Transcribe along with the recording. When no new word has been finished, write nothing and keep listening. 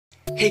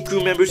Hey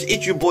crew members,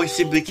 it's your boy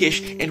Simply Kish,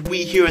 and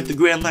we here at the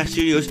Grand Line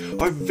Studios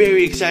are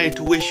very excited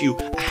to wish you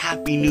a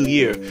happy new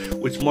year,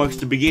 which marks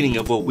the beginning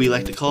of what we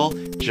like to call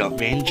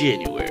Jumpman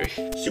January.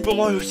 Super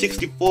Mario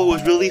 64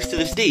 was released to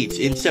the States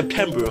in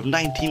September of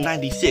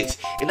 1996,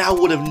 and I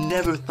would have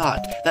never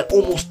thought that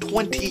almost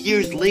 20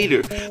 years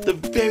later, the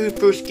very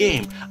first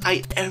game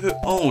I ever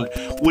owned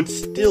would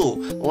still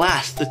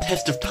last the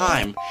test of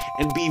time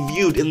and be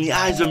viewed in the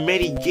eyes of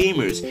many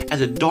gamers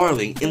as a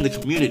darling in the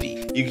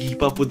community. You can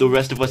keep up with the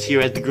rest of us here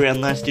at the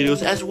Grand Line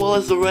Studios as well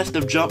as the rest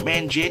of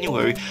Jumpman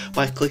January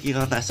by clicking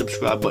on that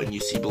subscribe button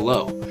you see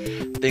below.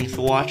 Thanks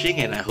for watching,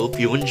 and I hope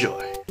you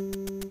enjoy.